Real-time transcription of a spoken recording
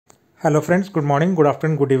Hello friends, good morning, good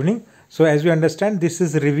afternoon, good evening. So as you understand, this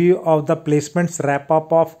is review of the placements wrap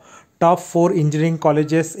up of top 4 engineering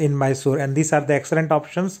colleges in Mysore, and these are the excellent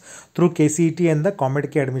options through KCET and the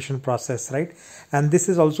COMEDK admission process, right? And this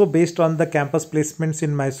is also based on the campus placements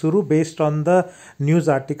in Mysuru based on the news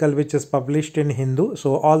article which is published in Hindu.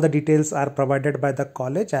 So all the details are provided by the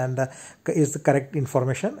college and is the correct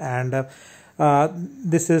information. And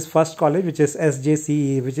this is first college, which is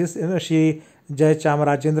Sjce, which is Shri Jai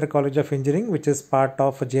Chamarajendra College of Engineering, which is part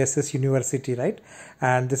of GSSS University, right?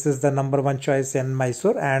 And this is the number 1 choice in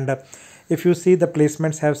Mysore. And if you see, the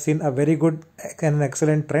placements have seen a very good and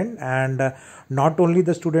excellent trend, and not only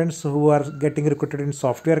the students who are getting recruited in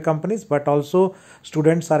software companies, but also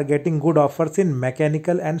students are getting good offers in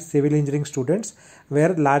mechanical and civil engineering students,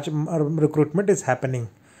 where large recruitment is happening.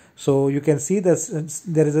 So you can see this,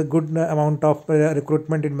 there is a good amount of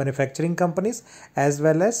recruitment in manufacturing companies as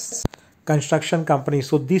well as construction companies.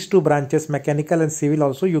 So these two branches, mechanical and civil,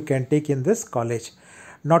 also you can take in this college.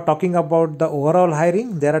 Now talking about the overall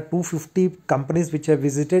hiring, there are 250 companies which have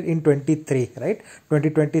visited in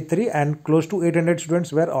 2023, and close to 800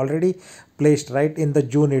 students were already placed right in the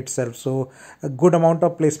June itself. So a good amount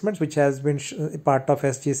of placements which has been part of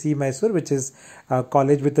SJC Mysore, which is a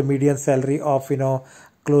college with a median salary of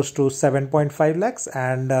close to 7.5 lakhs,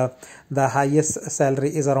 and the highest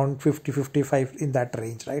salary is around 50-55 in that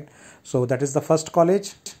range, right? So that is the first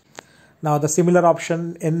college. Now the similar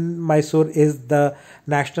option in Mysore is the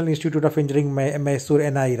National Institute of Engineering Mysore,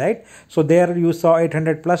 NIE, right? So there you saw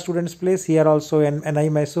 800 plus students placed. Here also in NIE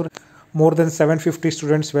Mysore, more than 750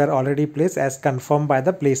 students were already placed as confirmed by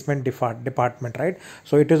the placement department, right?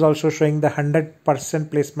 So it is also showing the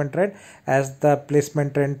 100% placement trend as the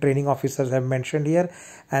placement trend training officers have mentioned here.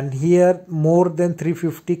 And here more than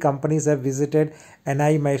 350 companies have visited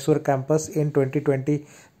NIE Mysore campus in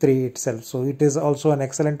 2023 itself. So it is also an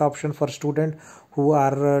excellent option for students who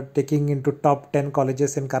are taking into top 10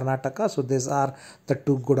 colleges in Karnataka. So these are the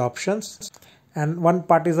two good options. And one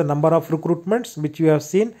part is the number of recruitments which you have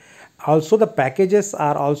seen. Also the packages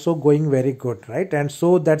are also going very good, right? And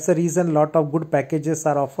so that's the reason lot of good packages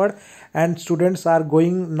are offered, and students are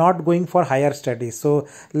not going for higher studies. So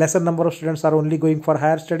lesser number of students are only going for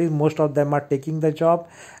higher studies. Most of them are taking the job,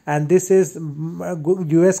 and this is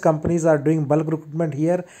US companies are doing bulk recruitment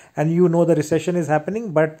here, and the recession is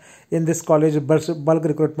happening, but in this college bulk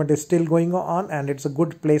recruitment is still going on, and it's a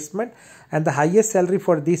good placement. And the highest salary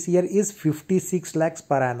for this year is 56 lakhs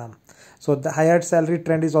per annum. So the higher salary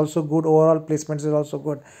trend is also good. Overall placements is also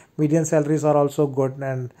good. Median salaries are also good,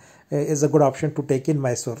 and is a good option to take in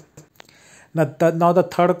Mysore. Now the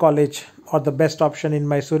third college or the best option in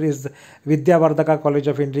Mysore is Vidyavardhaka College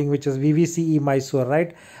of Engineering, which is Vvce Mysore,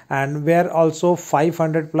 right? And where also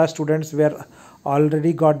 500 plus students were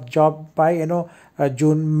already got job by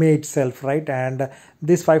May itself, right? And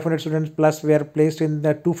these 500 students plus were placed in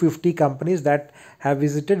the 250 companies that have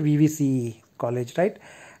visited Vvce college, right?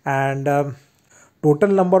 And total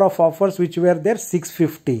number of offers which were there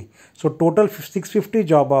 650. So total 650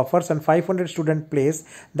 job offers and 500 student place.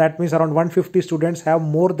 That means around 150 students have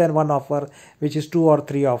more than one offer, which is 2 or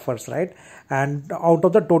 3 offers, right? And out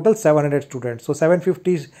of the total 700 students, so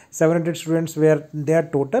 700 students were there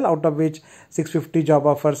total, out of which 650 job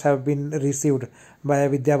offers have been received by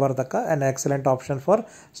Vidyavardhaka, an excellent option for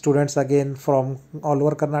students again from all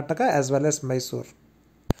over Karnataka as well as Mysore.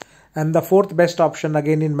 And the fourth best option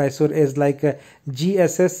again in Mysore is like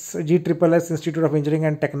GSSS Institute of Engineering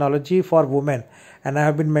and Technology for Women. And I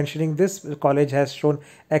have been mentioning this college has shown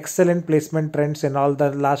excellent placement trends in all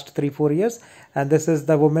the last 3-4 years. And this is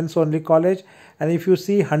the women's only college. And if you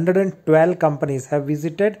see, 112 companies have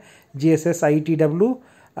visited gsssietw.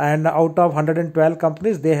 And out of 112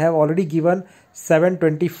 companies, they have already given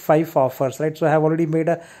 725 offers, right? So I have already made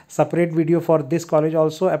a separate video for this college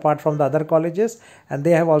also, apart from the other colleges, and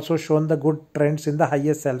they have also shown the good trends in the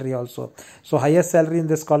highest salary also. So highest salary in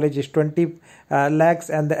this college is 20 lakhs,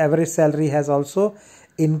 and the average salary has also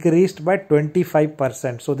increased by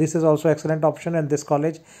 25%. So this is also excellent option, and this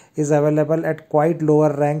college is available at quite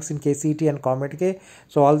lower ranks in KCET and COMEDK.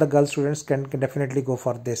 So all the girl students can definitely go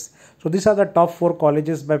for this. So these are the top 4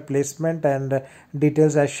 colleges by placement, and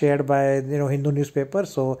details as shared by Hindu newspaper.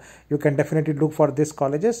 So you can definitely look for these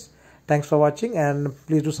colleges. Thanks for watching, and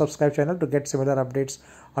please do subscribe channel to get similar updates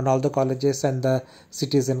on all the colleges and the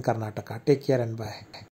cities in Karnataka. Take care and bye.